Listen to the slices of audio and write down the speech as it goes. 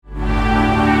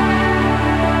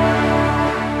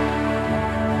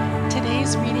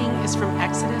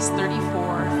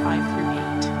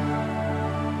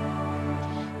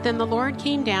Then the Lord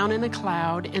came down in a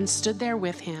cloud and stood there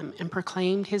with him and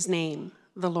proclaimed his name,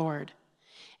 the Lord.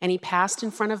 And he passed in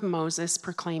front of Moses,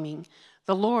 proclaiming,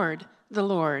 the Lord,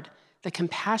 the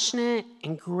compassionate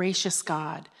and gracious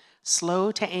God,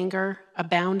 slow to anger,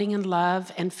 abounding in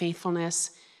love and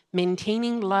faithfulness,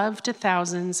 maintaining love to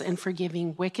thousands and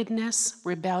forgiving wickedness,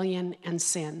 rebellion, and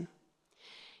sin.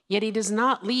 Yet he does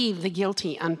not leave the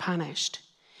guilty unpunished.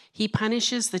 He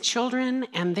punishes the children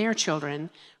and their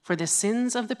children for the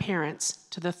sins of the parents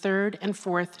to the third and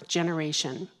fourth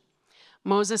generation.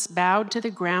 Moses bowed to the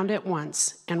ground at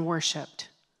once and worshiped.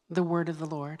 The word of the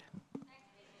Lord.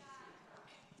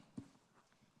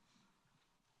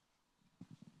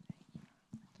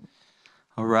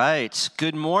 All right.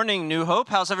 Good morning, New Hope.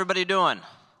 How's everybody doing?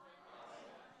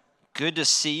 Good to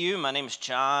see you. My name is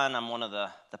John. I'm one of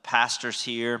the pastors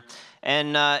here.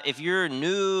 And if you're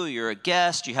new, you're a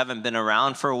guest, you haven't been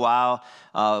around for a while,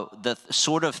 the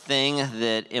sort of thing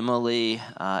that Emily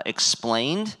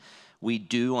explained, we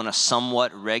do on a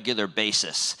somewhat regular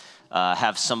basis.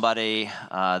 Have somebody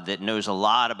that knows a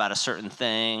lot about a certain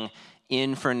thing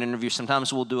in for an interview.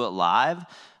 Sometimes we'll do it live,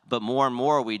 but more and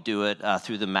more we do it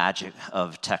through the magic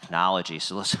of technology.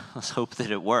 So let's hope that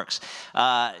it works.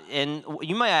 And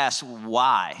you might ask,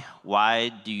 why? Why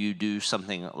do you do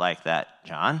something like that,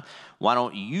 John? Why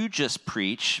don't you just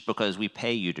preach because we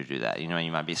pay you to do that? You know,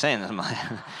 you might be saying this.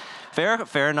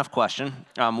 Fair enough question.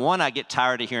 One, I get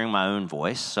tired of hearing my own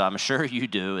voice, so I'm sure you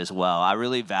do as well. I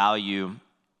really value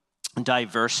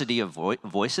diversity of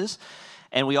voices.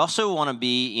 And we also want to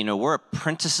be, we're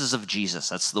apprentices of Jesus.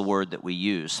 That's the word that we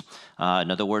use.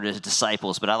 Another word is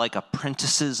disciples, but I like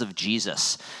apprentices of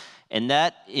Jesus. And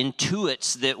that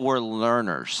intuits that we're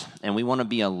learners, and we want to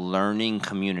be a learning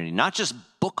community. Not just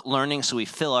book learning so we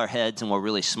fill our heads and we're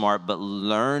really smart, but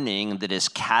learning that is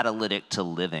catalytic to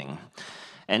living.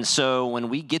 And so when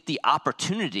we get the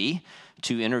opportunity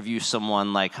to interview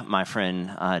someone like my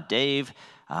friend Dave,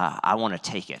 I want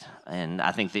to take it, and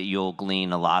I think that you'll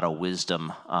glean a lot of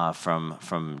wisdom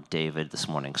from David this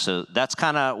morning. So that's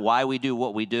kind of why we do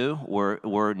what we do.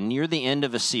 We're near the end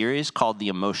of a series called The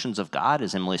Emotions of God.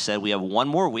 As Emily said, we have one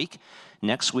more week.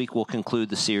 Next week, we'll conclude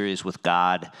the series with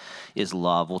God is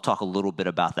Love. We'll talk a little bit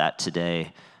about that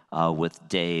today with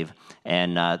Dave.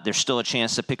 And there's still a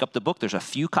chance to pick up the book. There's a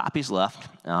few copies left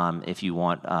if you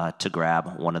want to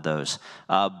grab one of those.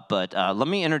 But let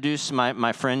me introduce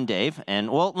my friend Dave. And,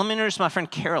 let me introduce my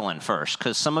friend Carolyn first,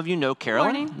 because some of you know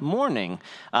Carolyn. Morning.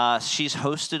 She's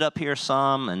hosted up here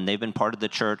some, and they've been part of the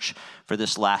church for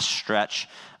this last stretch.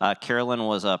 Carolyn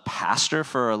was a pastor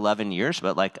for 11 years,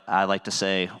 but like I like to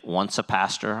say, once a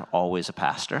pastor, always a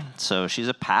pastor. So she's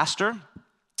a pastor.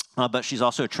 But she's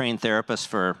also a trained therapist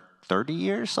for 30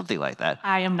 years, something like that.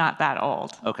 I am not that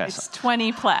old. Okay. It's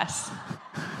 20 plus.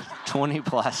 20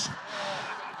 plus.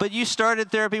 But you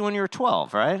started therapy when you were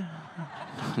 12, right?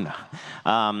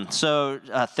 No. So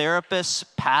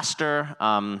therapist, pastor,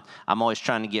 I'm always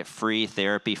trying to get free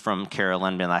therapy from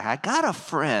Carolyn, being like, I got a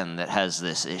friend that has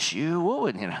this issue. What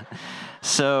would.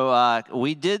 So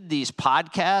we did these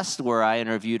podcasts where I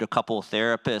interviewed a couple of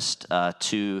therapists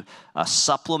to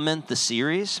supplement the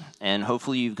series, and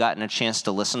hopefully you've gotten a chance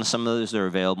to listen to some of those. They're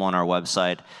available on our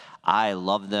website. I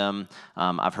love them.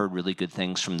 I've heard really good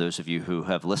things from those of you who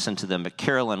have listened to them, but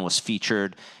Carolyn was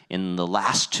featured in the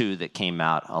last two that came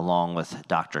out along with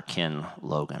Dr. Ken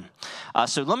Logan.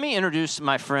 So let me introduce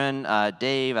my friend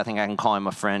Dave. I think I can call him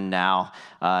a friend now.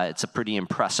 It's a pretty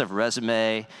impressive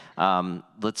resume.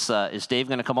 Is Dave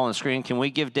going to come on the screen? Can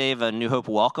we give Dave a New Hope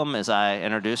welcome as I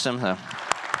introduce him?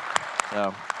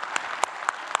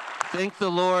 Thank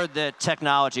the Lord that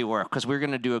technology worked, because we're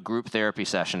going to do a group therapy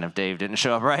session if Dave didn't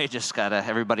show up, right? Just got to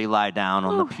everybody lie down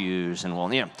on the pews and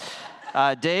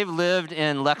Dave lived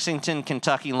in Lexington,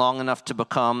 Kentucky long enough to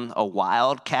become a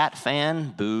Wildcat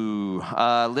fan. Boo.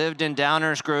 Lived in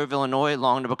Downers Grove, Illinois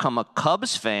long enough to become a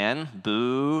Cubs fan.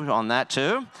 Boo on that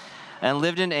too. And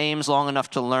lived in Ames long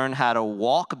enough to learn how to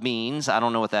walk beans. I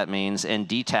don't know what that means. And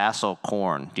detassel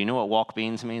corn. Do you know what walk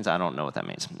beans means? I don't know what that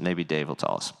means. Maybe Dave will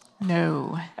tell us.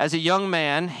 No. As a young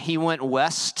man, he went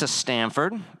west to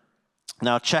Stanford.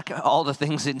 Now, check all the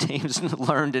things that Dave's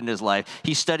learned in his life.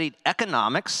 He studied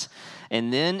economics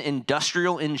and then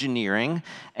industrial engineering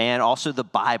and also the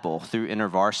Bible through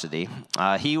InterVarsity.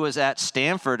 He was at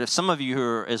Stanford. If some of you who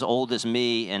are as old as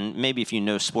me, and maybe if you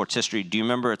know sports history, do you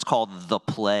remember it's called The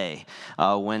Play?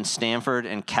 When Stanford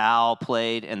and Cal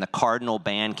played and the Cardinal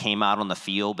band came out on the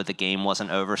field, but the game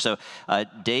wasn't over. So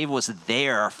Dave was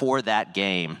there for that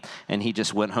game, and he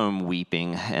just went home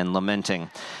weeping and lamenting.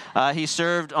 He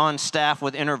served on staff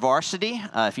with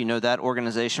InterVarsity, if you know that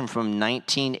organization, from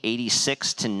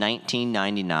 1986 to 19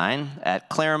 1899 at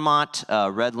Claremont,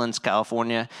 Redlands,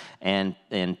 California, and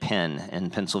Penn in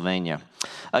Pennsylvania.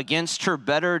 Against her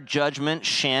better judgment,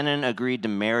 Shannon agreed to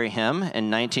marry him in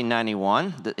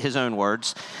 1991, his own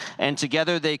words, and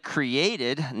together they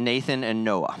created Nathan and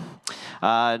Noah.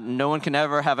 No one can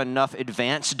ever have enough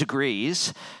advanced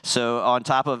degrees, so on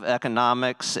top of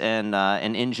economics and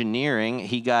engineering,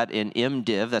 he got an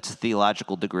MDiv, that's a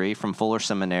theological degree from Fuller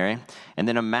Seminary, and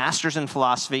then a master's in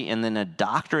philosophy, and then a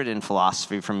doctorate in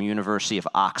philosophy from University of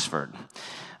Oxford.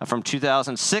 From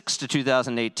 2006 to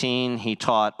 2018, he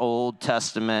taught Old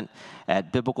Testament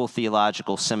at Biblical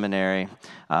Theological Seminary,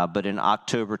 but in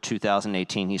October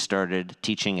 2018, he started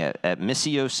teaching at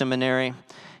Missio Seminary.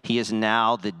 He is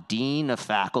now the Dean of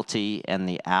Faculty and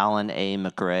the Alan A.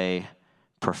 McRae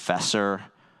Professor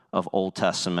of Old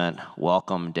Testament.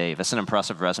 Welcome, Dave. That's an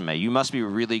impressive resume. You must be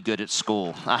really good at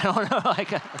school. I don't know.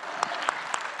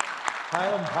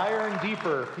 Higher and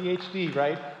deeper, PhD,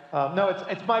 right? No,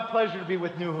 it's my pleasure to be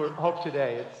with New Hope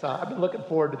today. I've been looking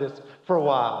forward to this for a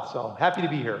while, so happy to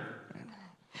be here.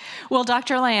 Well,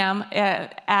 Dr. Lamb,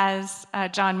 as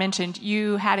John mentioned,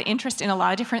 you had an interest in a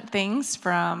lot of different things,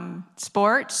 from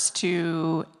sports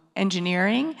to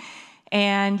engineering,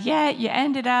 and yet you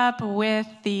ended up with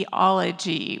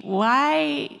theology.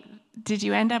 Why did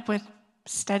you end up with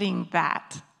studying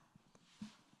that?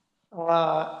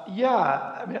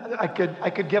 I mean, I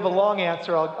could give a long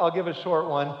answer. I'll give a short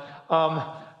one,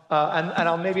 and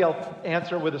I'll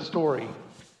answer with a story.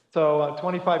 So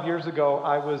 25 years ago,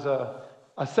 I was a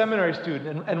seminary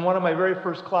student, and one of my very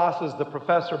first classes, the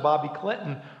professor, Bobby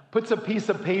Clinton, puts a piece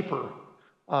of paper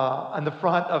on the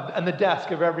front on the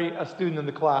desk of every student in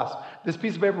the class. This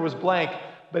piece of paper was blank,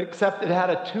 but except it had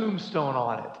a tombstone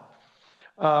on it.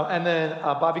 And then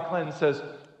Bobby Clinton says,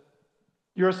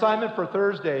 your assignment for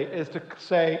Thursday is to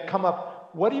come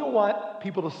up, what do you want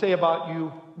people to say about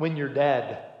you when you're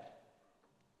dead?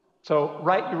 So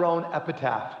write your own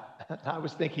epitaph. I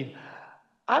was thinking,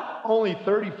 I'm only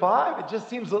 35. It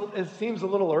seems a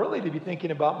little early to be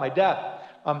thinking about my death.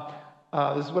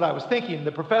 This is what I was thinking.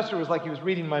 The professor was like he was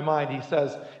reading my mind. He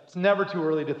says, it's never too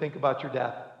early to think about your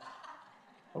death.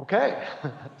 Okay.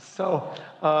 So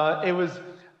it was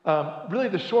really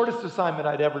the shortest assignment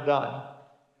I'd ever done.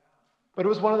 But it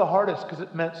was one of the hardest because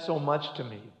it meant so much to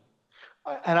me.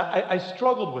 And I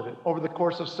struggled with it over the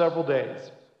course of several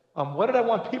days. What did I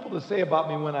want people to say about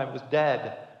me when I was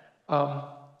dead?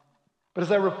 But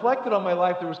as I reflected on my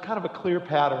life, there was kind of a clear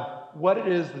pattern. What it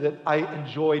is that I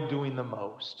enjoyed doing the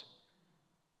most.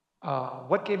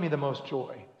 What gave me the most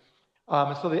joy?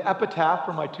 And so the epitaph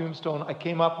for my tombstone I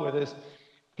came up with is,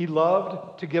 he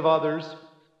loved to give others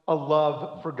a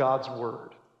love for God's word.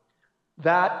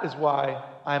 That is why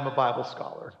I'm a Bible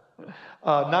scholar.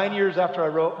 9 years after I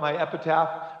wrote my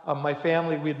epitaph, my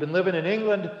family, we had been living in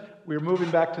England. We were moving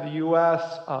back to the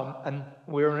U.S. And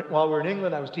while we were in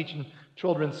England, I was teaching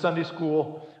children's Sunday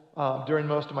school during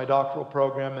most of my doctoral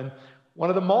program. And one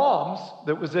of the moms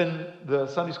that was in the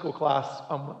Sunday school class,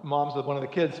 moms of one of the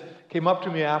kids, came up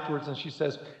to me afterwards and she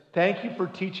says, thank you for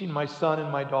teaching my son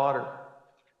and my daughter.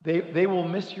 They will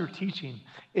miss your teaching.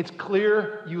 It's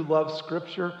clear you love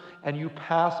Scripture, and you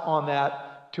pass on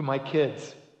that to my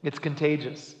kids. It's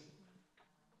contagious.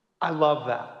 I love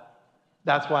that.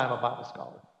 That's why I'm a Bible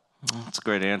scholar. That's a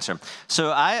great answer.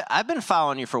 So I've been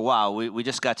following you for a while. We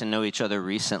just got to know each other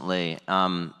recently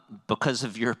because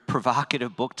of your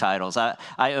provocative book titles. I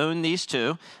own these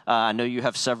two. I know you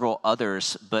have several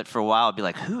others, but for a while I'd be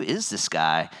like, who is this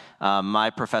guy? My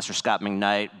professor, Scott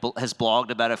McKnight, has blogged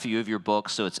about a few of your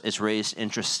books, so it's raised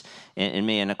interest in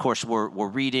me. And of course, we're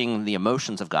reading The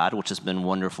Emotions of God, which has been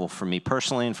wonderful for me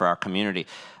personally and for our community.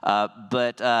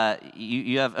 But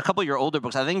you have a couple of your older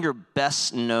books. I think you're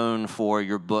best known for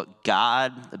your book,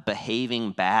 God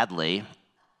Behaving Badly.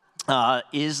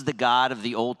 Is the God of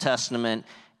the Old Testament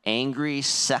angry,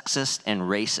 sexist, and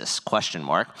racist? ?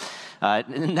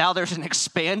 Now there's an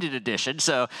expanded edition,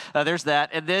 so there's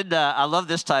that. And then I love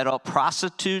this title,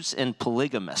 Prostitutes and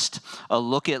Polygamists, a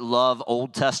look at love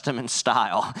Old Testament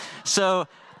style. So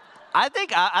I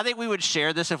think we would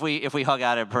share this if we hung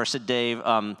out in person, Dave.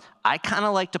 I kind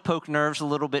of like to poke nerves a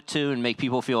little bit too and make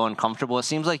people feel uncomfortable. It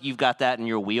seems like you've got that in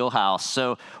your wheelhouse.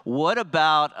 So what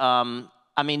about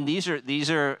these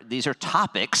are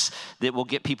topics that will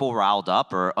get people riled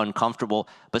up or uncomfortable,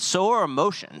 but so are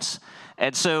emotions.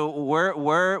 And so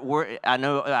I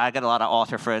know I got a lot of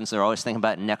author friends. They're always thinking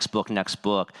about next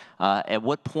book. At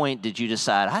what point did you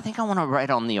decide, I think I want to write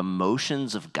on the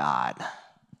emotions of God?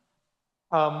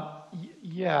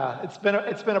 Yeah, it's been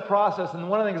a process. And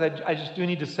one of the things I just do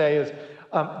need to say is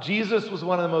Jesus was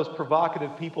one of the most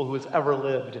provocative people who has ever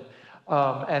lived.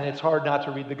 And it's hard not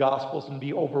to read the Gospels and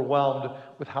be overwhelmed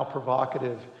with how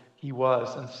provocative he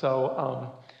was. And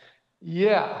so,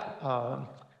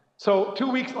 so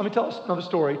 2 weeks, let me tell us another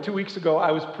story. 2 weeks ago,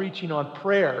 I was preaching on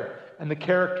prayer and the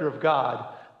character of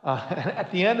God. And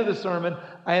at the end of the sermon,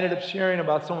 I ended up sharing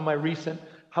about some of my recent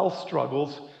health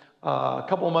struggles. A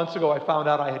couple of months ago, I found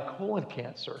out I had colon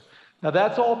cancer. Now,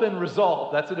 that's all been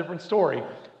resolved. That's a different story.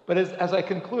 But as I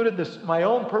concluded my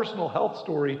own personal health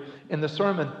story in the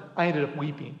sermon, I ended up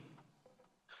weeping.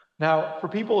 Now, for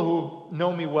people who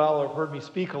know me well or have heard me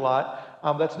speak a lot,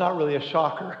 that's not really a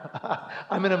shocker.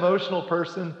 I'm an emotional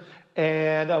person,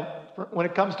 and when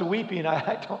it comes to weeping,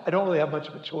 I don't really have much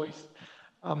of a choice.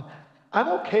 I'm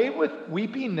okay with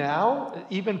weeping now,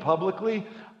 even publicly,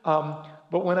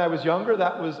 but when I was younger,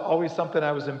 that was always something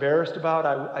I was embarrassed about.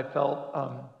 I felt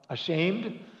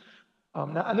ashamed.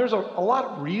 And there's a lot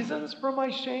of reasons for my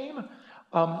shame,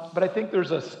 but I think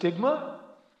there's a stigma,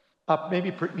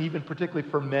 maybe even particularly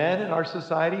for men in our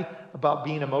society, about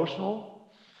being emotional.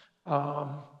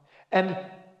 And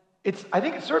I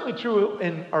think it's certainly true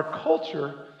in our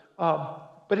culture,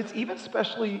 but it's even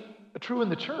especially true in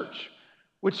the church,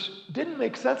 which didn't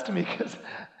make sense to me because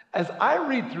as I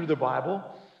read through the Bible,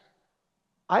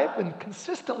 I have been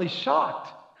consistently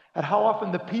shocked at how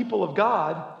often the people of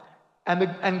God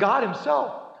and God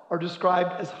himself are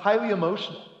described as highly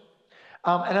emotional.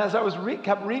 And as I was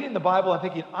kept reading the Bible, I'm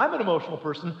thinking, I'm an emotional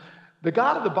person. The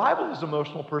God of the Bible is an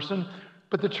emotional person,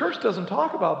 but the church doesn't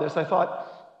talk about this. I thought,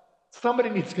 somebody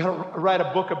needs to write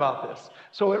a book about this.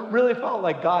 So it really felt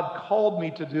like God called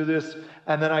me to do this.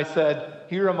 And then I said,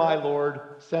 here am I, Lord,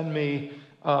 send me.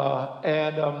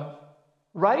 Writing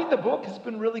the book has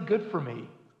been really good for me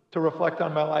to reflect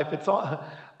on my life. It's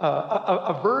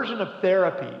a version of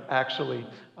therapy, actually.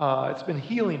 It's been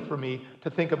healing for me to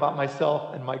think about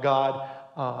myself and my God.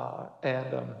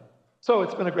 So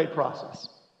it's been a great process.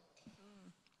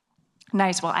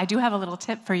 Nice. Well, I do have a little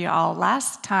tip for you all.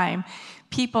 Last time,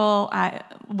 people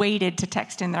waited to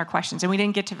text in their questions, and we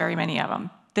didn't get to very many of them.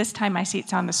 This time, I see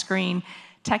it's on the screen.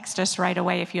 Text us right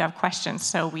away if you have questions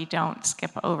so we don't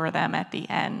skip over them at the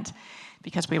end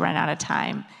because we ran out of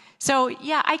time. So,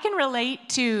 yeah, I can relate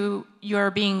to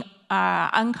your being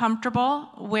uncomfortable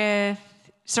with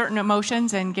certain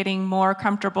emotions and getting more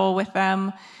comfortable with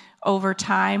them over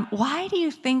time. Why do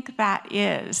you think that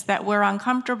is, that we're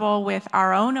uncomfortable with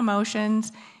our own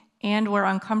emotions and we're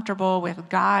uncomfortable with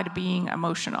God being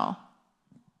emotional?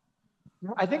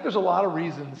 I think there's a lot of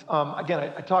reasons. Again,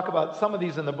 I talk about some of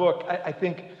these in the book. I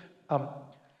think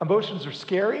emotions are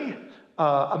scary.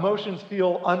 Emotions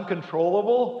feel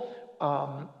uncontrollable.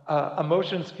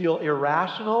 Emotions feel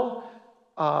irrational.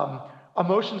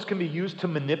 Emotions can be used to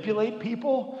manipulate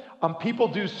people. People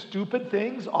do stupid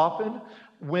things often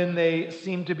when they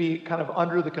seem to be kind of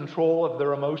under the control of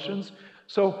their emotions.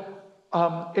 So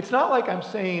it's not like I'm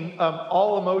saying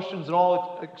all emotions and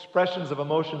all expressions of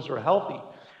emotions are healthy.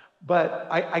 But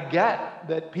I get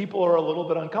that people are a little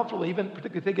bit uncomfortable, even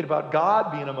particularly thinking about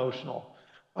God being emotional.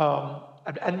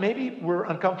 And maybe we're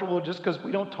uncomfortable just because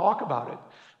we don't talk about it.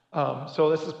 So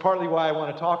this is partly why I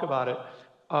want to talk about it.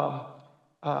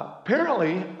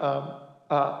 Apparently,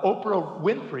 Oprah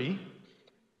Winfrey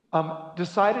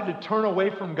decided to turn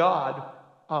away from God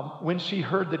when she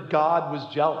heard that God was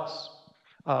jealous.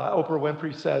 Oprah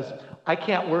Winfrey says, I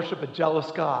can't worship a jealous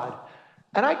God.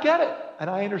 And I get it, and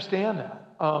I understand that.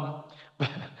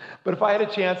 But if I had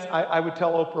a chance, I would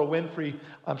tell Oprah Winfrey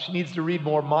she needs to read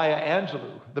more Maya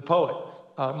Angelou, the poet.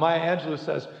 Maya Angelou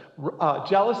says,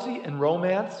 jealousy and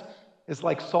romance is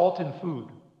like salt in food.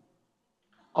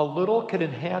 A little can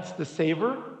enhance the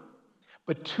savor,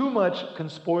 but too much can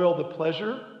spoil the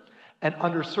pleasure, and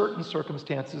under certain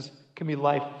circumstances can be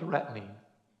life-threatening.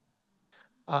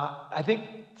 I think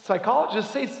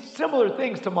psychologists say similar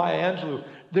things to Maya Angelou.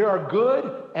 There are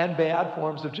good and bad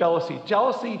forms of jealousy.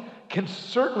 Jealousy can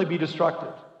certainly be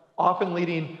destructive, often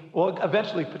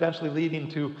eventually potentially leading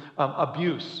to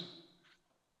abuse.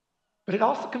 But it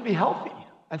also can be healthy.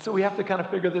 And so we have to kind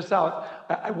of figure this out.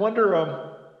 I wonder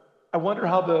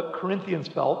how the Corinthians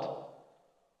felt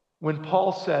when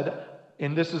Paul said,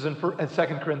 and this is in 2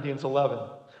 Corinthians 11,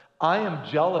 I am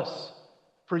jealous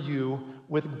for you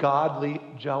with godly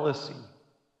jealousy.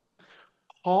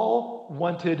 Paul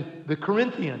wanted the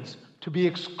Corinthians to be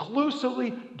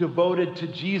exclusively devoted to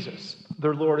Jesus,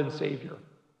 their Lord and Savior.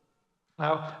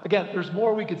 Now, again, there's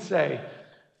more we could say,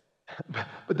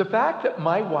 but the fact that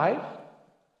my wife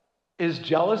is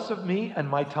jealous of me and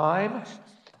my time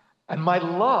and my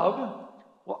love,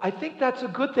 well, I think that's a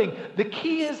good thing. The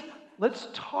key is, let's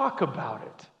talk about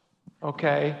it,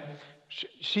 okay?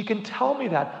 She can tell me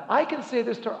that. I can say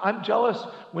this to her. I'm jealous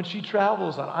when she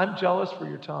travels, and I'm jealous for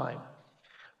your time.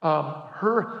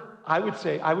 I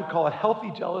would call it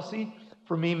healthy jealousy.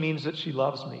 For me, means that she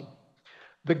loves me.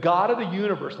 The God of the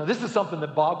universe, now this is something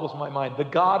that boggles my mind. The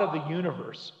God of the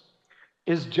universe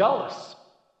is jealous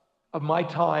of my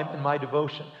time and my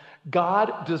devotion.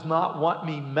 God does not want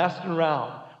me messing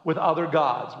around with other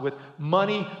gods, with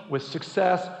money, with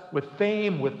success, with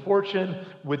fame, with fortune,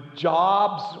 with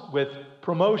jobs, with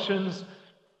promotions.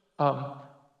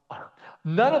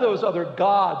 None of those other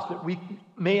gods that we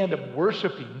may end up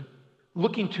worshiping,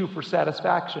 looking to for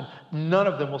satisfaction, none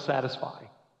of them will satisfy.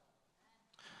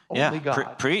 Only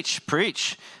God.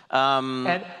 Preach.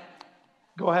 And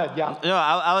go ahead, yeah. No,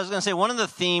 I was going to say, one of the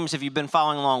themes, if you've been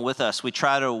following along with us, we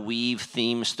try to weave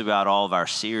themes throughout all of our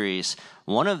series.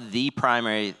 One of the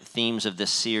primary themes of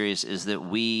this series is that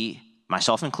we,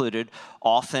 myself included,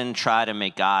 often try to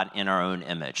make God in our own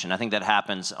image. And I think that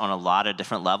happens on a lot of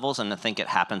different levels, and I think it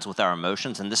happens with our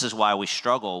emotions. And this is why we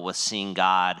struggle with seeing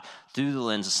God through the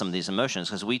lens of some of these emotions,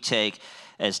 because we take,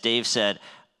 as Dave said,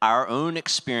 our own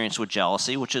experience with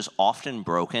jealousy, which is often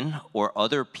broken, or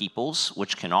other people's,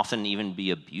 which can often even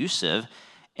be abusive,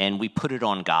 and we put it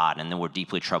on God, and then we're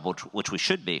deeply troubled, which we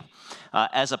should be,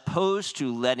 as opposed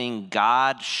to letting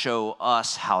God show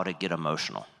us how to get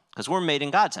emotional, because we're made in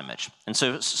God's image. And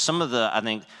so some of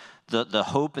the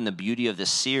hope and the beauty of this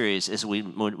series is we've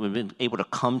been able to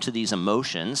come to these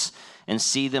emotions and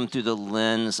see them through the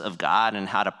lens of God and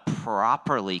how to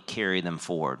properly carry them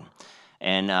forward.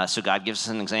 And so God gives us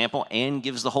an example and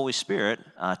gives the Holy Spirit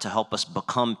to help us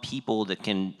become people that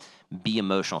can be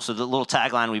emotional. So the little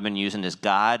tagline we've been using is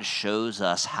God shows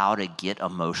us how to get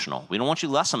emotional. We don't want you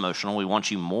less emotional. We want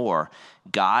you more.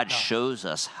 God shows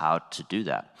us how to do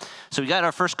that. So we got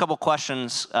our first couple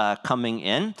questions coming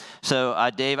in.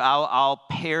 So Dave, I'll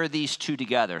pair these two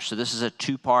together. So this is a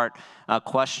two-part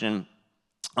question.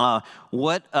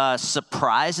 What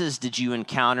surprises did you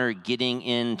encounter getting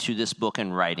into this book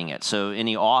and writing it? So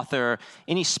any author,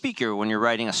 any speaker, when you're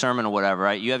writing a sermon or whatever,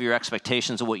 right, you have your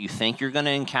expectations of what you think you're going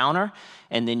to encounter,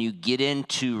 and then you get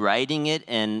into writing it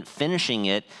and finishing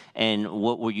it, and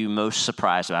what were you most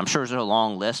surprised about? I'm sure there's a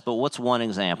long list, but what's one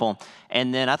example?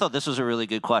 And then I thought this was a really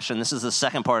good question. This is the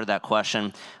second part of that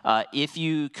question. If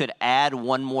you could add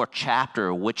one more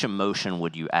chapter, which emotion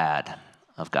would you add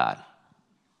of God?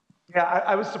 Yeah,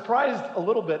 I was surprised a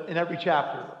little bit in every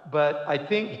chapter, but I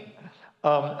think,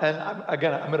 I'm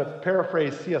going to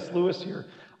paraphrase C.S. Lewis here.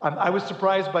 I was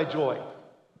surprised by joy.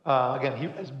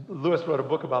 Lewis wrote a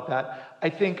book about that. I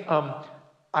think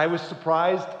I was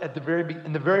surprised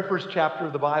in the very first chapter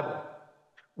of the Bible,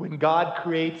 when God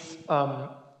creates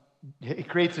He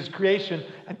creates His creation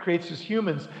and creates His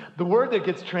humans. The word that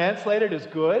gets translated as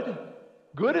good.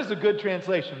 Good is a good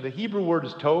translation. The Hebrew word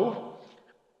is tov.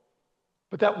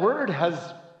 But that word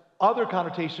has other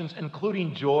connotations,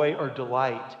 including joy or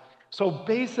delight. So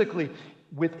basically,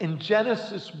 in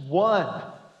Genesis 1,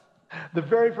 the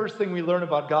very first thing we learn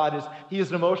about God is He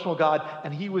is an emotional God,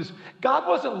 and God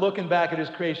wasn't looking back at His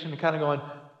creation and kind of going,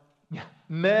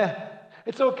 meh,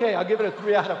 it's okay, I'll give it a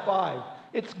 3 out of 5.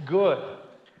 It's good.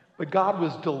 But God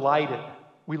was delighted.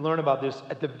 We learn about this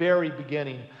at the very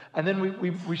beginning. And then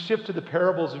we shift to the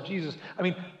parables of Jesus. I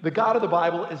mean, the God of the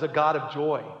Bible is a God of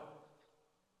joy.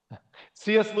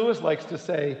 C.S. Lewis used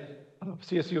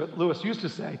to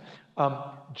say,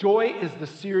 joy is the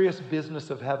serious business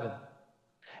of heaven.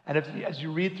 And as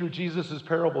you read through Jesus'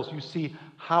 parables, you see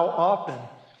how often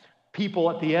people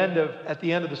at the end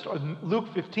of the story,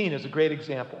 Luke 15 is a great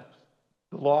example.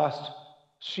 The lost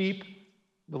sheep,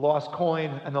 the lost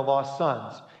coin, and the lost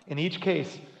sons. In each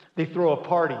case, they throw a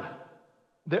party.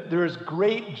 There is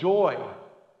great joy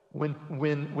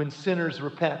when sinners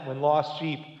repent, when lost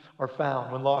sheep are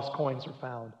found, when lost coins are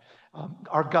found.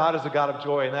 Our God is a God of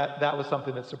joy, and that was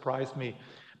something that surprised me.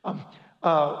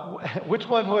 Which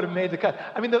one would have made the cut?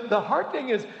 I mean, the hard thing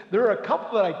is there are a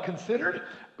couple that I considered,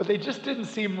 but they just didn't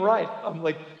seem right. I'm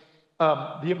like,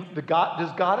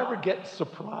 does God ever get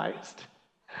surprised?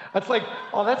 That's like,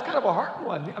 oh, that's kind of a hard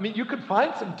one. I mean, you could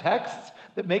find some texts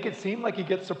that make it seem like He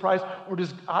gets surprised, or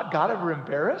does God ever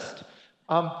embarrassed?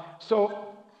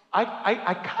 So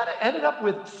I kind of ended up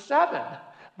with 7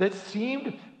 that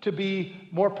seemed to be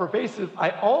more pervasive. I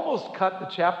almost cut the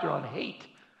chapter on hate,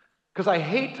 because I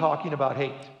hate talking about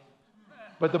hate.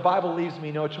 But the Bible leaves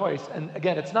me no choice. And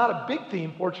again, it's not a big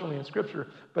theme, fortunately, in Scripture,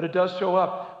 but it does show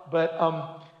up. But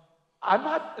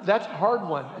that's a hard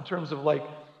one in terms of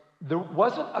there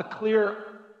wasn't a clear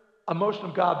emotion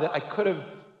of God that I could have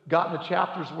gotten a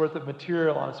chapter's worth of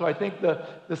material on. So I think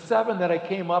the 7 that I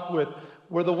came up with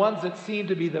were the ones that seemed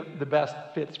to be the best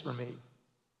fits for me.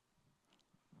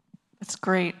 That's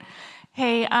great.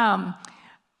 Hey,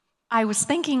 I was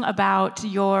thinking about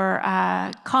your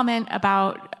comment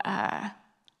about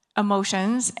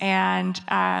emotions and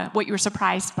what you were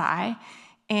surprised by,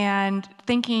 and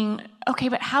thinking, okay,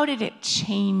 but how did it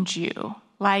change you?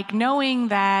 Like knowing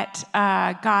that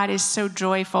God is so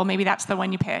joyful, maybe that's the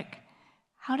one you pick.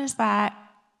 How does that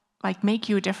like make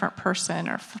you a different person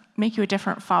or make you a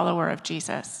different follower of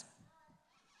Jesus?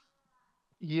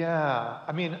 Yeah,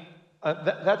 I mean,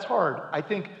 that's hard. I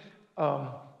think,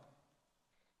 I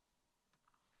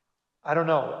don't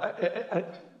know.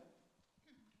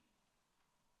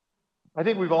 I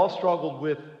think we've all struggled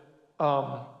with,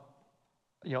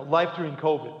 life during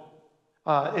COVID.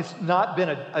 It's not been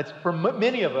it's for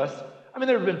many of us. I mean,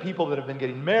 there have been people that have been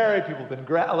getting married. People have been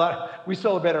we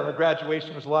celebrated our graduation.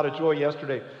 There was a lot of joy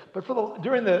yesterday. But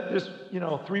during this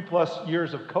 3+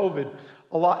 years of COVID,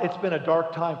 it's been a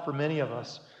dark time for many of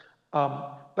us.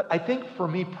 But I think for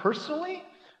me personally,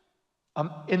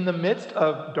 in the midst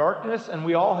of darkness, and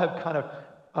we all have kind of,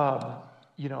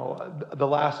 the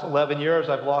last 11 years,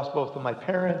 I've lost both of my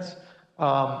parents.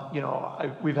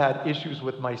 We've had issues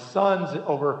with my sons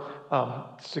over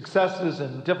successes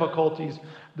and difficulties.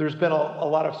 There's been a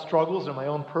lot of struggles in my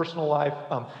own personal life,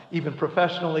 even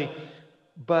professionally.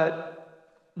 But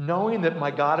knowing that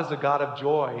my God is a God of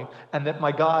joy and that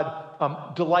my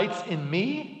God delights in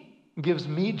me, gives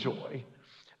me joy.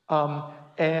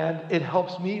 And it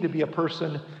helps me to be a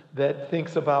person that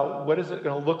thinks about what is it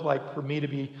going to look like for me to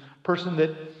be a person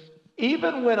that,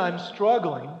 even when I'm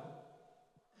struggling,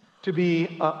 to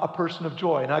be a person of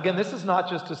joy. Now, again, this is not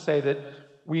just to say that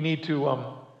we need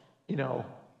to,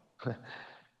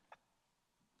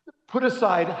 put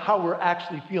aside how we're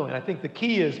actually feeling. I think the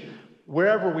key is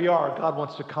wherever we are, God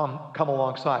wants to come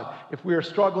alongside. If we are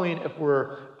struggling, if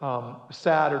we're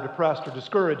sad or depressed or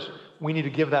discouraged, we need to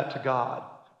give that to God.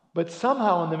 But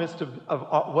somehow, in the midst of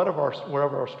wherever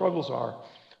our struggles are,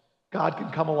 God can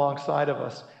come alongside of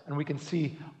us, and we can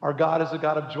see our God is a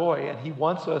God of joy, and He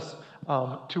wants us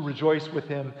to rejoice with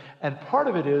Him. And part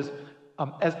of it is,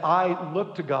 as I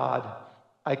look to God,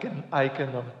 I can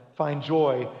find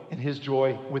joy in His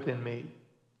joy within me.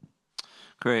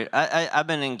 Great. I've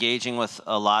been engaging with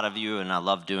a lot of you, and I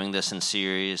love doing this in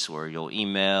series where you'll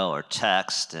email or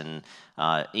text and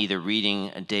either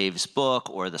reading Dave's book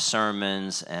or the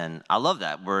sermons, and I love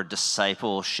that. We're a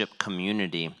discipleship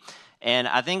community. And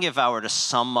I think if I were to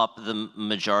sum up the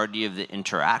majority of the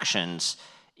interactions,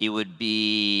 it would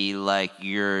be like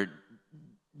you're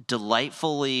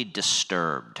delightfully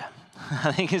disturbed.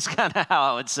 I think it's kind of how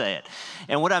I would say it.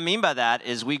 And what I mean by that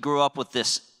is we grew up with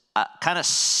this kind of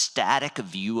static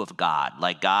view of God,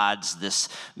 like God's this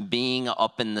being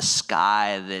up in the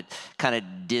sky that kind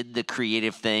of did the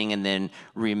creative thing and then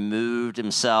removed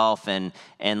himself, and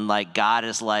like God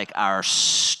is like our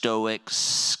stoic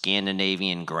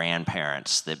Scandinavian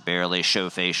grandparents that barely show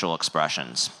facial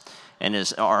expressions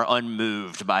and are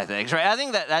unmoved by things, right? I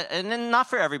think that and then not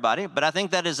for everybody, but I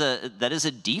think that is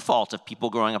a default of people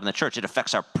growing up in the church. It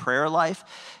affects our prayer life.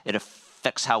 It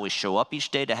affects how we show up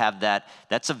each day to have that.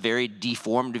 That's a very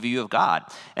deformed view of God.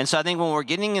 And so I think when we're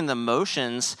getting in the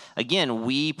motions, again,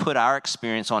 we put our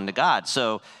experience onto God.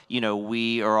 So,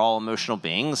 we are all emotional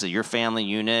beings. Your family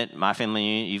unit, my family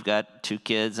unit, you've got 2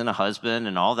 kids and a husband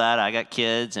and all that. I got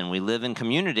kids, and we live in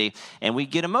community, and we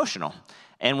get emotional.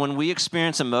 And when we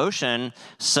experience emotion,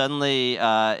 suddenly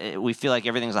we feel like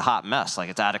everything's a hot mess, like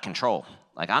it's out of control.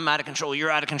 Like, I'm out of control, you're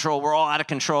out of control, we're all out of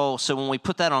control. So when we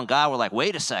put that on God, we're like,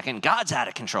 wait a second, God's out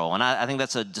of control. And I think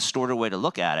that's a distorted way to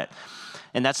look at it.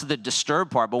 And that's the disturbed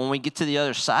part. But when we get to the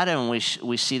other side of it,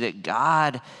 we see that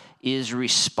God is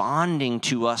responding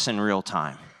to us in real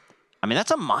time. I mean,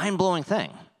 that's a mind-blowing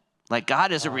thing. Like,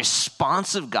 God is a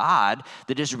responsive God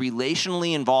that is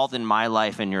relationally involved in my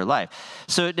life and your life.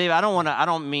 So, Dave, I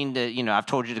don't mean to, I've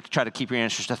told you to try to keep your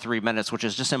answers to 3 minutes, which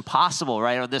is just impossible,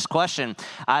 right? Or this question,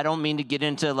 I don't mean to get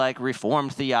into like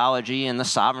Reformed theology and the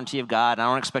sovereignty of God. I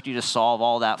don't expect you to solve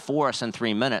all that for us in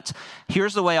 3 minutes.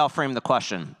 Here's the way I'll frame the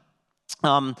question.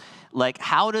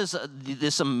 How does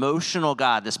this emotional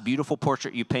God, this beautiful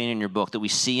portrait you paint in your book that we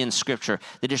see in Scripture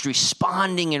that is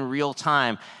responding in real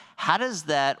time, how does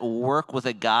that work with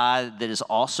a God that is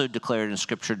also declared in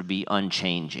Scripture to be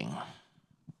unchanging?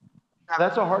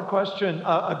 That's a hard question,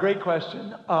 a great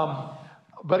question.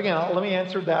 But again, let me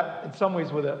answer that in some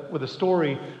ways with a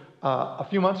story. A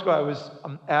few months ago, I was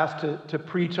asked to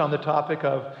preach on the topic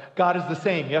of God is the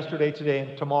same yesterday, today,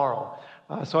 and tomorrow.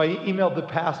 So I emailed the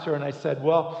pastor and I said,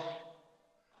 well,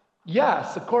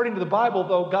 yes, according to the Bible,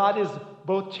 though, God is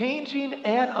both changing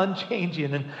and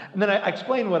unchanging. And then I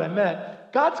explained what I meant.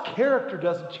 God's character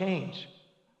doesn't change,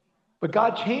 but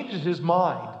God changes his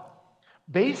mind.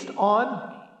 based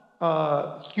on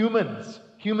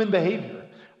human behavior.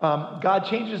 God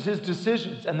changes his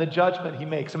decisions and the judgment he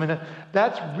makes. I mean,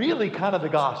 that's really kind of the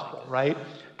gospel, right?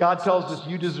 God tells us,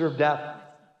 you deserve death.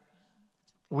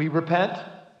 We repent,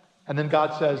 and then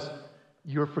God says,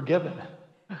 you're forgiven.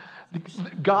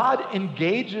 God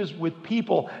engages with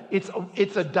people.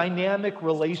 It's a dynamic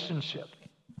relationship.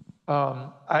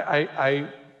 I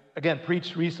again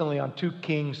preached recently on 2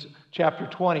 Kings chapter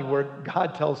 20, where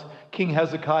God tells King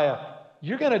Hezekiah,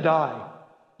 you're going to die.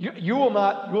 You will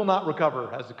not recover,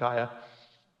 Hezekiah.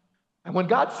 And when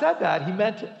God said that, he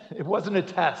meant it. It wasn't a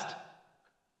test.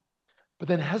 But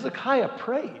then Hezekiah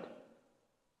prayed,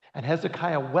 and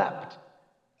Hezekiah wept.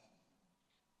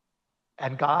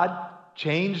 And God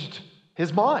changed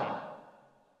his mind.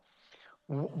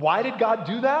 Why did God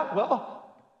do that?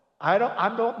 Well, I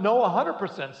don't know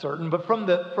 100% certain, but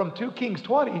from 2 Kings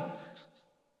 20,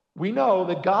 we know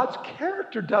that God's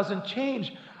character doesn't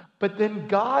change. But then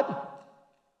God,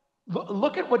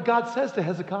 look at what God says to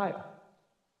Hezekiah.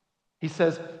 He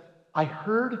says, I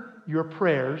heard your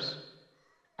prayers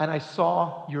and I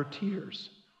saw your tears.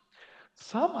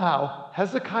 Somehow,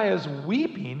 Hezekiah's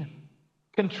weeping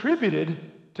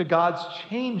contributed to God's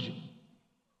changing.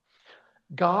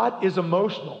 God is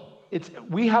emotional.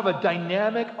 We have a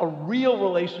dynamic, a real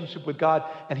relationship with God,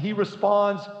 and he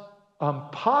responds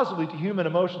positively to human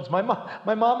emotions. My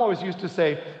mom always used to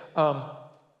say,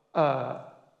 prayer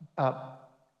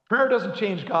doesn't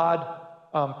change God,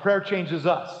 prayer changes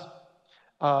us.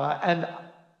 And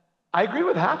I agree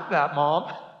with half of that,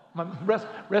 Mom.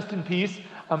 Rest in peace.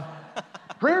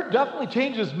 Prayer definitely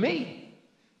changes me.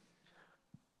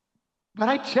 But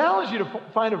I challenge you to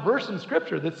find a verse in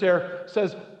Scripture that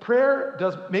says prayer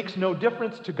makes no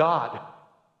difference to God,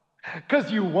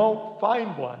 because you won't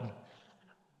find one.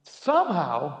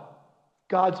 Somehow,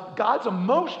 God's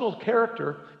emotional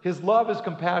character, his love, his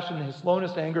compassion, his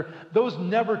slowness to anger, those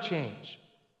never change.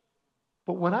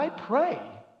 But when I pray,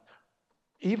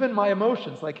 even my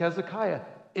emotions, like Hezekiah,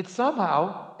 it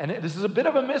somehow, and this is a bit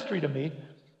of a mystery to me,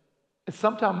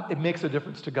 sometimes it makes a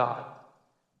difference to God.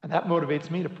 And that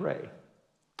motivates me to pray.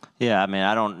 Yeah, I mean,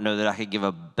 I don't know that I could give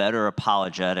a better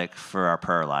apologetic for our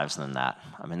prayer lives than that.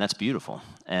 I mean, that's beautiful.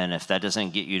 And if that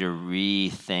doesn't get you to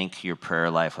rethink your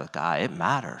prayer life with God, it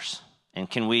matters. And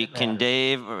can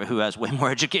Dave, who has way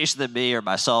more education than me, or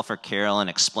myself, or Carolyn,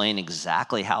 explain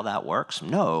exactly how that works?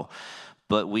 No.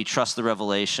 But we trust the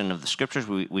revelation of the Scriptures.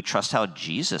 We trust how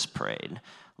Jesus prayed,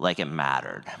 like it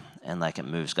mattered and like it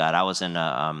moves God. I was in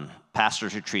a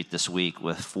pastor's retreat this week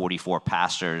with 44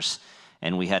 pastors,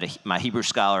 and we had my Hebrew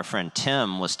scholar friend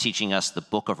Tim was teaching us the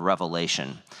book of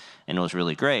Revelation, and it was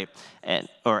really great.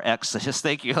 Or Exodus,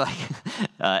 thank you,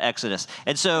 Exodus.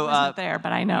 And so I wasn't there,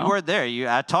 but I know. You weren't there.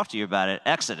 I talked to you about it,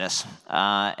 Exodus.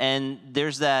 And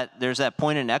there's that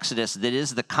point in Exodus that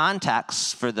is the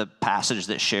context for the passage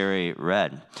that Sherry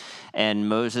read. And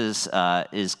Moses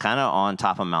is kind of on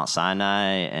top of Mount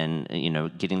Sinai and,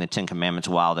 getting the Ten Commandments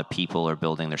while the people are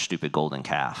building their stupid golden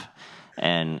calf.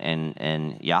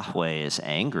 And Yahweh is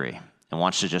angry and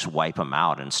wants to just wipe them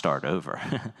out and start over.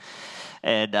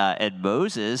 And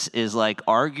Moses is like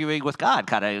arguing with God.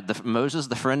 Moses,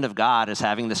 the friend of God, is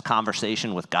having this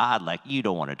conversation with God, like, you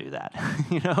don't want to do that,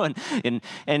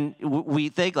 And we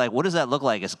think, like, what does that look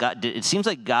like? It seems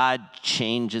like God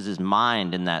changes his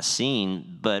mind in that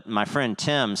scene. But my friend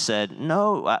Tim said,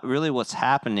 no, really, what's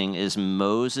happening is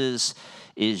Moses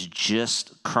is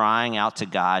just crying out to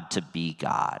God to be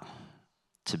God,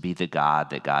 to be the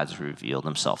God that God's revealed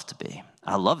himself to be.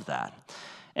 I love that.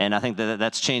 And I think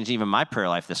that's changed even my prayer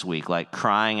life this week, like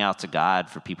crying out to God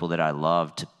for people that I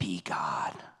love to be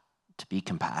God, to be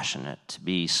compassionate, to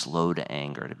be slow to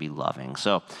anger, to be loving.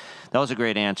 So that was a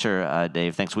great answer,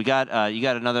 Dave. Thanks. You got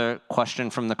another question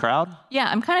from the crowd? Yeah,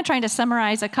 I'm kind of trying to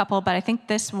summarize a couple, but I think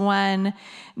this one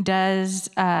does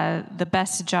the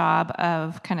best job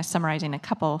of kind of summarizing a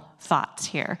couple thoughts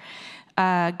here.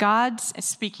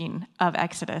 Speaking of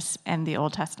Exodus and the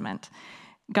Old Testament,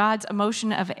 God's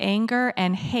emotion of anger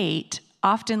and hate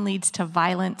often leads to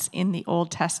violence in the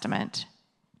Old Testament.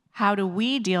 How do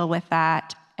we deal with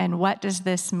that, and what does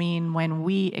this mean when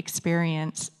we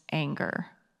experience anger?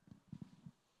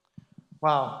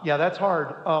 Wow, yeah, that's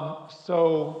hard. A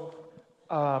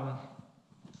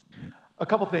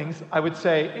couple things. I would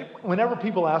say, whenever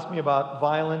people ask me about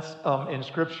violence in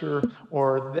Scripture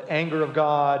or the anger of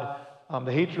God,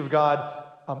 the hatred of God,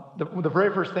 the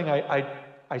very first thing I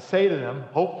say to them,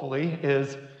 hopefully,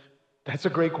 is, that's a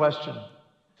great question.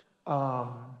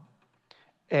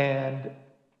 And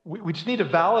we just need to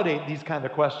validate these kind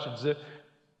of questions.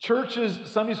 Churches,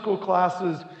 Sunday school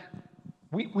classes,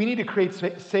 We need to create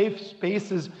safe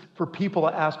spaces for people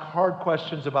to ask hard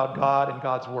questions about God and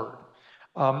God's Word.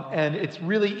 And it's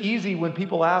really easy when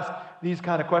people ask these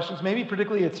kind of questions. Maybe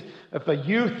particularly if a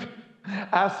youth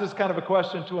asks this kind of a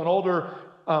question to an older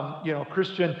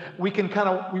Christian, we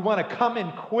want to come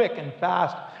in quick and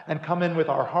fast and come in with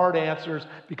our hard answers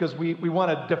because we want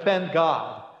to defend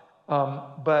God.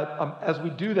 But as we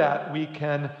do that, we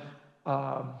can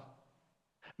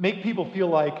make people feel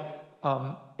like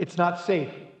it's not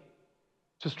safe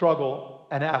to struggle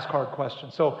and ask hard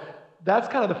questions. So that's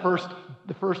kind of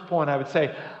the first point I would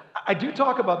say. I do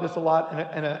talk about this a lot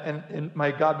in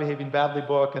my God Behaving Badly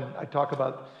book, and I talk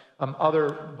about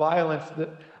other violence.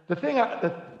 The thing,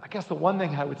 I guess the one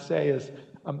thing I would say is,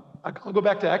 I'll go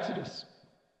back to Exodus.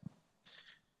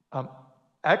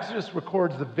 Exodus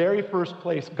records the very first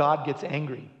place God gets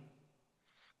angry.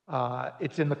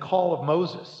 It's in the call of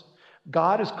Moses.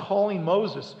 God is calling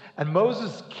Moses, and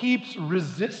Moses keeps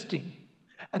resisting.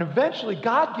 And eventually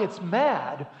God gets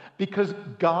mad because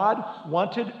God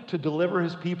wanted to deliver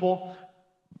his people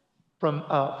from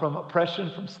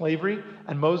oppression, from slavery,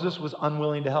 and Moses was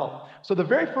unwilling to help. So the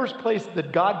very first place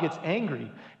that God gets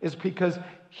angry is because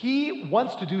he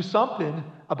wants to do something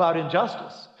about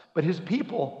injustice, but his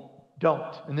people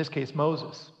don't, in this case,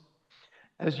 Moses.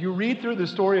 As you read through the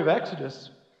story of Exodus,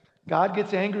 God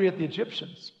gets angry at the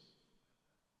Egyptians.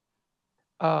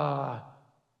 God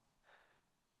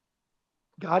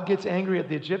gets angry at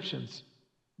the Egyptians,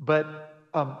 but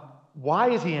why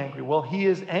is he angry? Well, he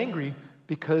is angry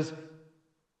because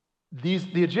the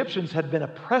Egyptians had been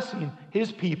oppressing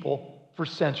his people for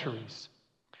centuries.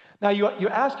 Now you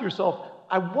ask yourself,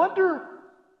 I wonder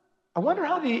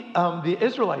how the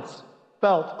Israelites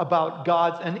felt about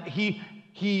God's, and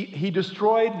he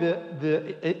destroyed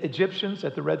the Egyptians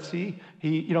at the Red Sea.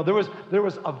 There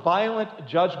was a violent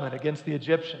judgment against the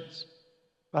Egyptians.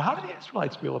 But how do the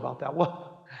Israelites feel about that?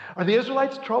 Well, are the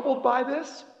Israelites troubled by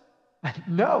this?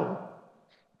 No.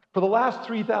 For the last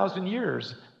 3,000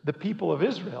 years, the people of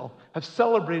Israel have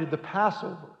celebrated the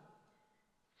Passover.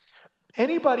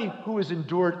 Anybody who has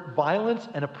endured violence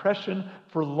and oppression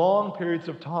for long periods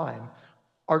of time,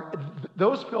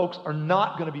 those folks are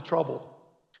not going to be troubled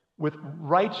when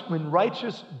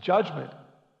righteous judgment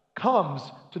comes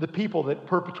to the people that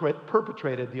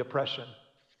perpetrated the oppression.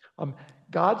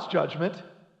 God's judgment,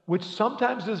 which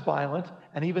sometimes is violent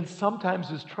and even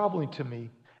sometimes is troubling to me,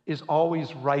 is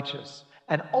always righteous.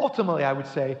 And ultimately, I would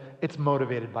say, it's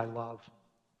motivated by love.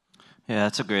 Yeah,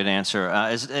 that's a great answer.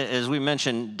 As we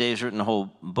mentioned, Dave's written a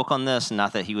whole book on this.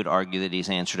 Not that he would argue that he's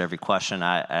answered every question.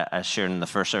 I shared in the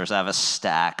first service, I have a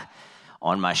stack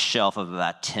on my shelf of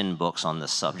about 10 books on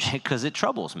this subject because it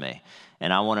troubles me.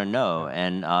 And I want to know.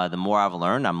 And the more I've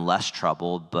learned, I'm less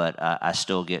troubled, but I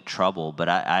still get troubled. But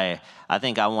I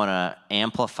think I want to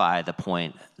amplify the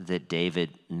point that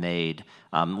David made.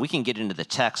 We can get into the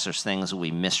text. There's things that we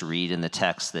misread in the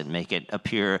text that make it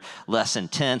appear less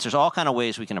intense. There's all kind of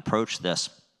ways we can approach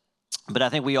this. But I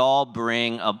think we all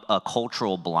bring a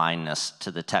cultural blindness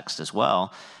to the text as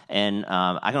well. And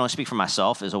I can only speak for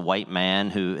myself as a white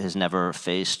man who has never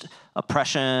faced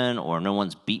oppression or no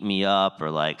one's beat me up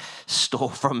or stole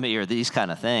from me or these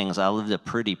kind of things. I lived a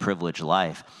pretty privileged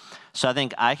life. So I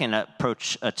think I can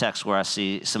approach a text where I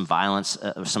see some violence,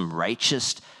 some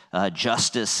righteous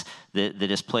justice that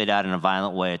is played out in a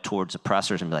violent way towards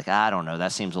oppressors and be like, I don't know,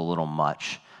 that seems a little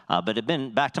much. But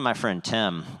back to my friend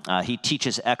Tim, he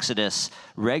teaches Exodus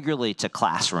regularly to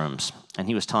classrooms. And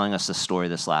he was telling us this story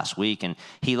this last week. And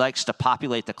he likes to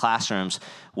populate the classrooms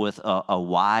with a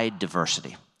wide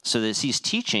diversity. So that as he's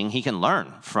teaching, he can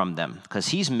learn from them because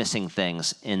he's missing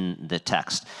things in the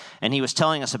text. And he was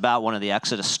telling us about one of the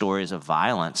Exodus stories of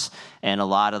violence. And a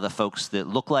lot of the folks that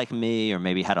look like me or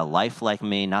maybe had a life like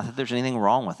me, not that there's anything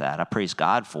wrong with that. I praise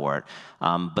God for it.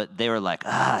 But they were like,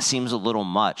 seems a little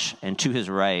much. And to his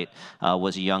right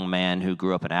was a young man who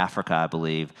grew up in Africa, I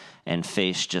believe, and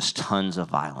faced just tons of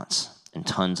violence and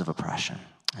tons of oppression.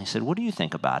 And he said, what do you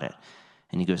think about it?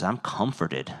 And he goes, I'm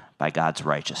comforted by God's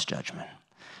righteous judgment.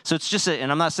 So it's just,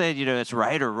 and I'm not saying, it's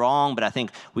right or wrong, but I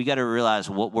think we got to realize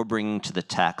what we're bringing to the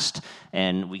text,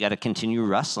 and we got to continue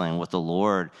wrestling with the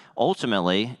Lord.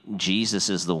 Ultimately, Jesus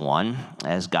is the one,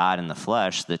 as God in the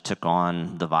flesh, that took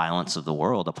on the violence of the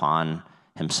world upon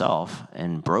himself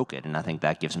and broke it, and I think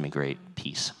that gives me great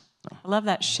peace. I love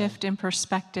that shift in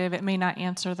perspective. It may not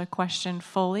answer the question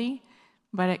fully,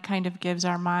 but it kind of gives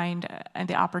our mind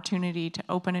the opportunity to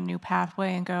open a new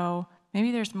pathway and go,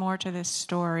 maybe there's more to this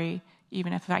story,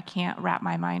 even if I can't wrap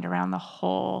my mind around the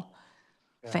whole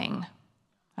thing.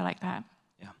 I like that.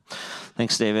 Yeah.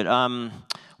 Thanks, David.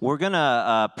 We're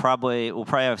gonna we'll probably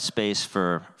have space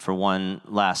for one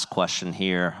last question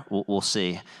here. We'll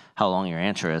see how long your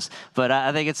answer is, but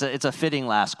I think it's a fitting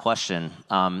last question.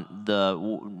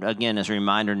 Again, as a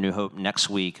reminder, New Hope, next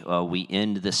week we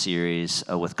end the series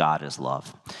with God is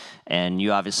Love, and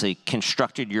you obviously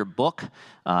constructed your book.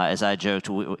 As I joked,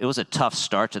 it was a tough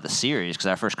start to the series because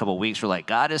our first couple of weeks were like,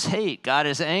 God is hate, God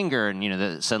is anger,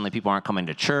 and suddenly people aren't coming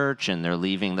to church and they're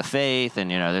leaving the faith,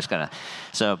 and there's kind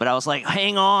of But I was like,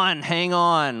 hang on,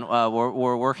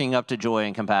 we're working up to joy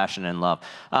and compassion and love.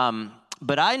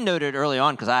 But I noted early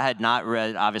on, because I had not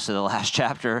read, obviously, the last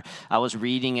chapter. I was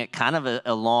reading it kind of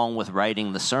along with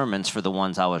writing the sermons for the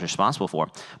ones I was responsible for.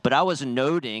 But I was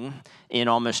noting in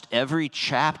almost every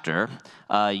chapter,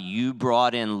 you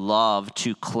brought in love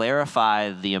to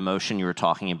clarify the emotion you were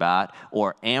talking about,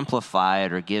 or amplify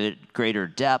it, or give it greater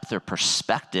depth or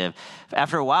perspective.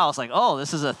 After a while, it's like, oh,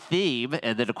 this is a theme.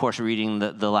 And then, of course, reading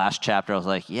the last chapter, I was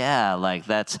like, yeah,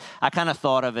 I kind of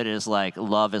thought of it as like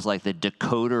love is like the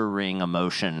decoder ring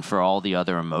emotion for all the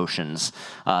other emotions.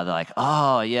 They're like,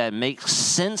 oh, yeah, it makes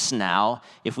sense now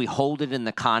if we hold it in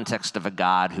the context of a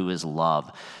God who is love.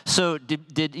 So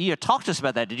did you talk to us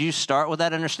about that? Did you start with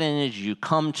that understanding? Did you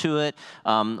come to it?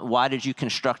 Why did you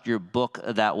construct your book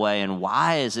that way? And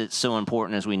why is it so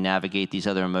important as we navigate these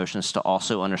other emotions to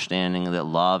also understanding that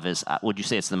love is, would you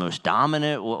say it's the most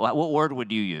dominant? What word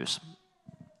would you use?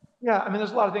 Yeah, I mean,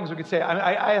 there's a lot of things we could say. I mean,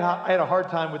 I had a hard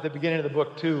time with the beginning of the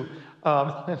book, too.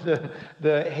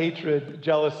 The hatred,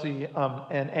 jealousy,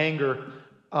 and anger.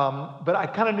 But I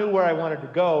kind of knew where I wanted to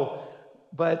go.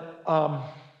 But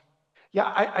yeah,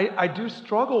 I do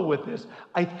struggle with this.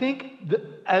 I think that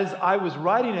as I was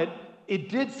writing it, it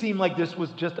did seem like this was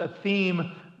just a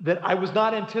theme that I was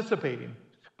not anticipating,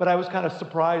 but I was kind of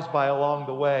surprised by along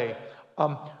the way.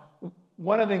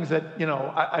 One of the things that,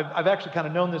 I've actually kind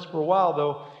of known this for a while,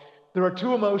 though. There are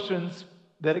two emotions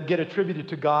that get attributed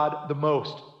to God the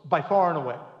most, by far and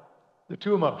away. The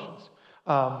two emotions.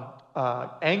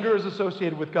 Anger is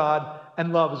associated with God,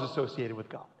 and love is associated with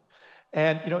God.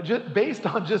 And, just based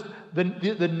on just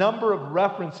the number of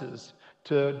references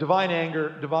to divine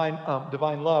anger,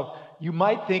 divine love, you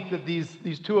might think that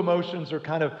these two emotions are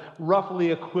kind of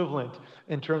roughly equivalent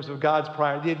in terms of God's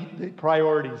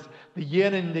priorities, the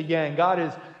yin and the yang. God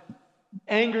is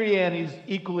angry and he's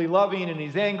equally loving, and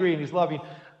he's angry and he's loving.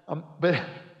 But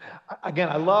again,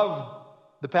 I love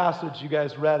the passage you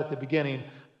guys read at the beginning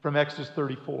from Exodus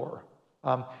 34.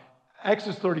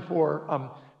 Exodus 34,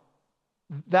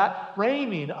 that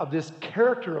framing of this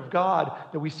character of God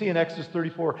that we see in Exodus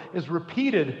 34 is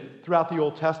repeated throughout the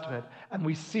Old Testament. And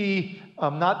we see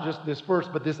not just this verse,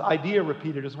 but this idea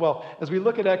repeated as well. As we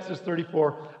look at Exodus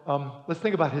 34, let's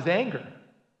think about his anger.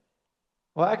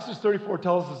 Well, Exodus 34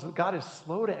 tells us that God is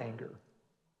slow to anger.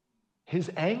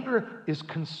 His anger is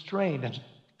constrained. And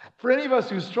for any of us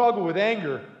who struggle with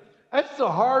anger, that's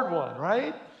a hard one,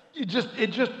 right? It just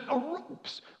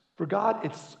erupts. For God,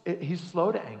 he's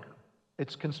slow to anger.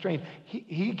 It's constrained.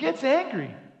 He gets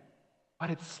angry,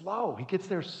 but it's slow. He gets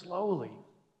there slowly.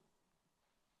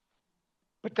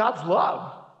 But God's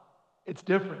love, it's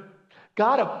different.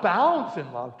 God abounds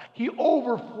in love. He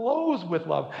overflows with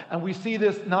love. And we see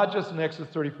this not just in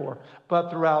Exodus 34, but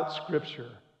throughout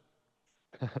Scripture.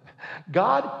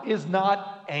 God is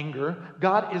not anger.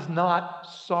 God is not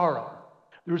sorrow.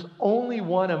 There's only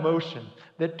one emotion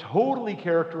that totally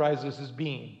characterizes his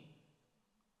being.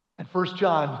 And 1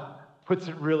 John puts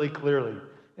it really clearly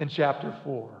in chapter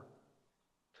 4.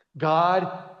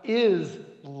 God is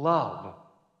love.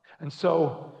 And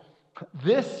so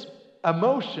this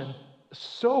emotion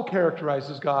so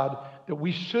characterizes God that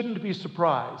we shouldn't be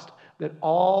surprised that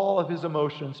all of his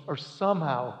emotions are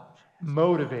somehow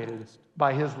motivated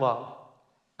by his love.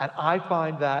 And I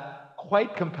find that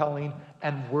quite compelling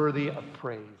and worthy of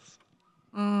praise.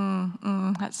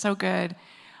 That's so good.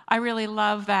 I really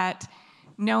love that,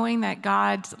 knowing that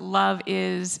God's love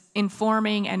is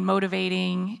informing and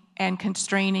motivating and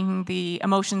constraining the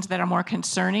emotions that are more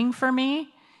concerning for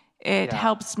me. It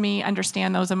helps me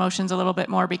understand those emotions a little bit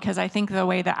more, because I think the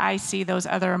way that I see those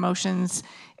other emotions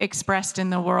expressed in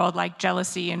the world, like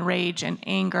jealousy and rage and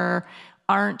anger,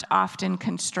 aren't often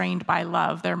constrained by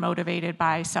love. They're motivated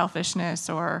by selfishness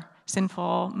or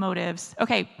sinful motives.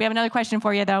 Okay, we have another question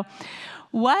for you, though.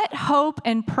 What hope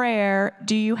and prayer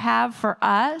do you have for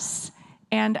us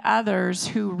and others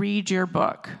who read your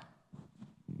book?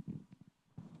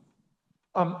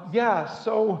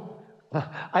 So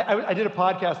I did a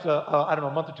podcast,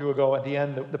 a month or two ago. At the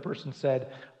end, the person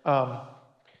said,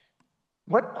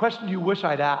 what question do you wish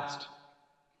I'd asked?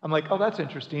 I'm like, oh, that's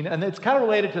interesting. And it's kind of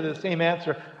related to the same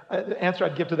answer. The answer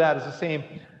I'd give to that is the same.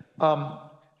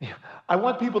 I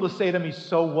want people to say to me,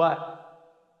 so what?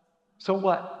 So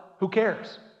what? Who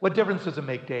cares? What difference does it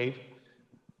make, Dave?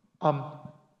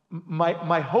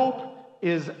 My hope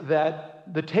is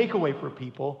that the takeaway for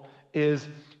people is,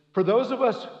 for those of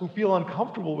us who feel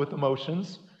uncomfortable with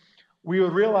emotions, we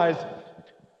would realize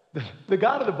the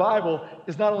God of the Bible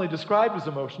is not only described as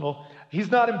emotional,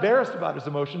 he's not embarrassed about his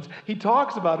emotions. He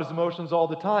talks about his emotions all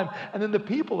the time. And then the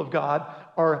people of God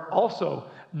are also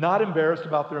not embarrassed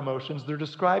about their emotions. They're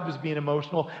described as being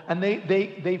emotional, and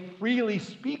they freely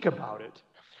speak about it.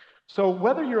 So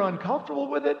whether you're uncomfortable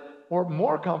with it or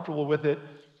more comfortable with it,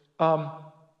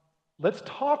 let's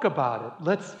talk about it.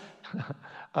 Let's,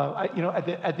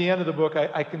 at the end of the book,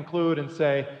 I conclude and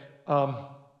say,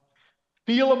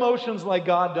 feel emotions like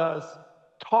God does,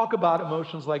 talk about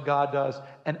emotions like God does,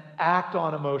 and act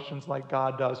on emotions like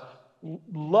God does.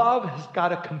 Love has got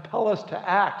to compel us to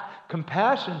act.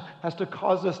 Compassion has to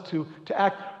cause us to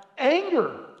act.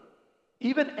 Anger,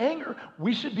 even anger,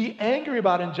 we should be angry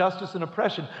about injustice and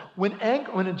oppression. When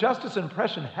injustice and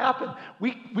oppression happen,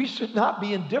 we should not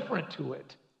be indifferent to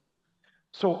it.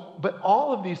 So, but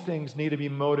all of these things need to be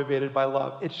motivated by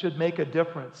love. It should make a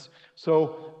difference.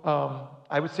 So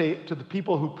I would say to the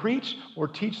people who preach or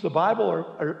teach the Bible,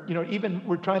 or even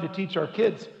we're trying to teach our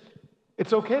kids,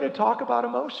 it's okay to talk about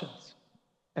emotions.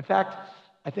 In fact,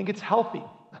 I think it's healthy.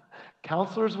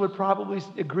 Counselors would probably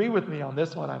agree with me on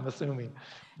this one, I'm assuming.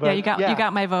 But, you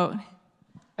got my vote.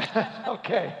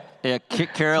 Okay. Yeah,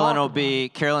 Carolyn's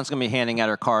going to be handing out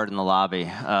her card in the lobby.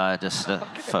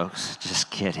 Folks,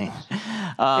 just kidding.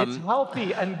 It's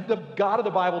healthy, and the God of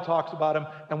the Bible talks about him,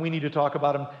 and we need to talk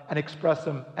about him and express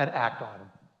him and act on him.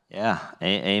 Yeah,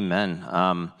 amen.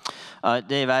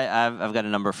 Dave, I've got a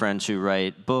number of friends who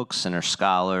write books and are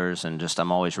scholars, and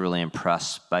I'm always really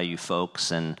impressed by you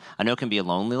folks. And I know it can be a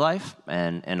lonely life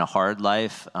and a hard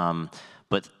life,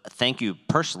 but thank you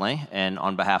personally and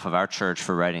on behalf of our church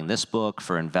for writing this book,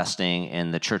 for investing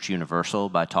in the Church Universal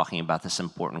by talking about this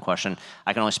important question.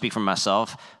 I can only speak for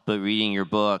myself, but reading your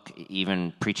book,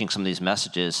 even preaching some of these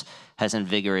messages, has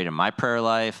invigorated my prayer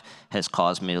life, has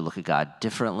caused me to look at God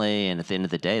differently, and at the end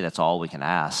of the day, that's all we can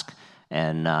ask.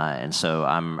 And so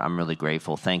I'm really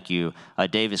grateful. Thank you.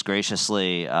 Dave has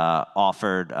graciously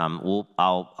offered.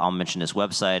 I'll mention his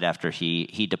website after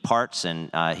he departs,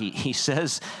 and he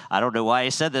says, I don't know why he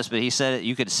said this, but he said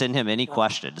you could send him any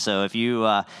question. So if you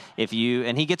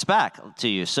and he gets back to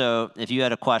you. So if you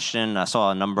had a question, I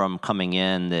saw a number of them coming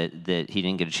in that he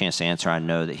didn't get a chance to answer. I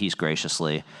know that he's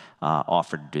graciously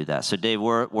offered to do that. So Dave,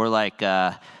 we're like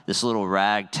this little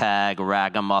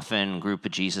ragamuffin group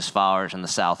of Jesus followers in the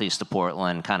southeast of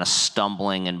Portland, kind of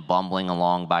stumbling and bumbling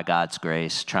along by God's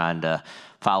grace, trying to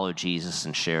follow Jesus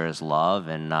and share his love.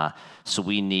 And so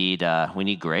we need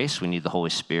grace. We need the Holy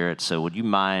Spirit. So would you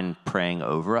mind praying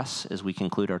over us as we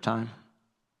conclude our time?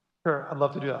 Sure, I'd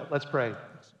love to do that. Let's pray.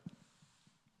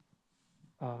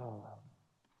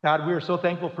 God, we are so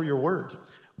thankful for your word.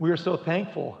 We are so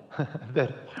thankful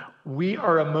that we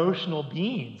are emotional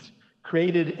beings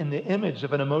created in the image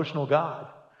of an emotional God,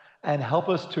 and help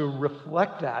us to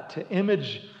reflect that, to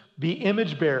be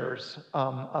image bearers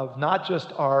of not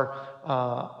just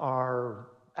our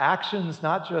actions,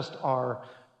 not just our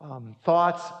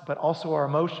thoughts, but also our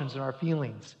emotions and our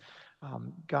feelings.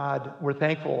 God, we're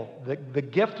thankful that the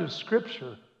gift of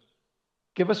Scripture,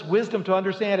 give us wisdom to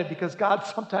understand it, because God,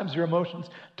 sometimes your emotions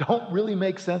don't really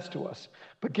make sense to us,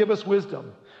 but give us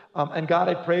wisdom. And God,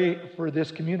 I pray for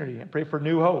this community. I pray for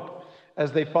New Hope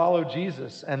as they follow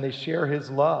Jesus and they share his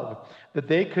love, that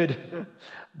they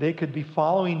could be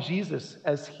following Jesus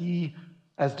as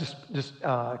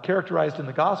characterized in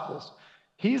the Gospels.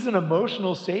 He's an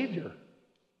emotional Savior,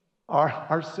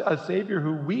 a Savior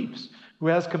who weeps, who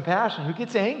has compassion, who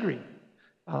gets angry.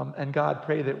 And God,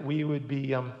 pray that we would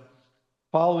be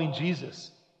following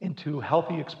Jesus into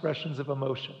healthy expressions of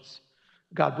emotions.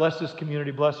 God, bless this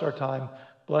community, bless our time,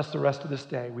 bless the rest of this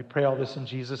day. We pray all this in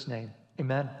Jesus' name.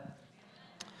 Amen.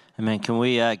 Amen. Can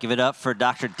we give it up for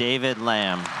Dr. David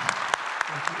Lamb?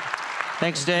 Thank you.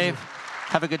 Thanks, Dave.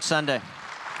 Have a good Sunday.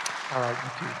 All right,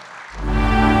 you too.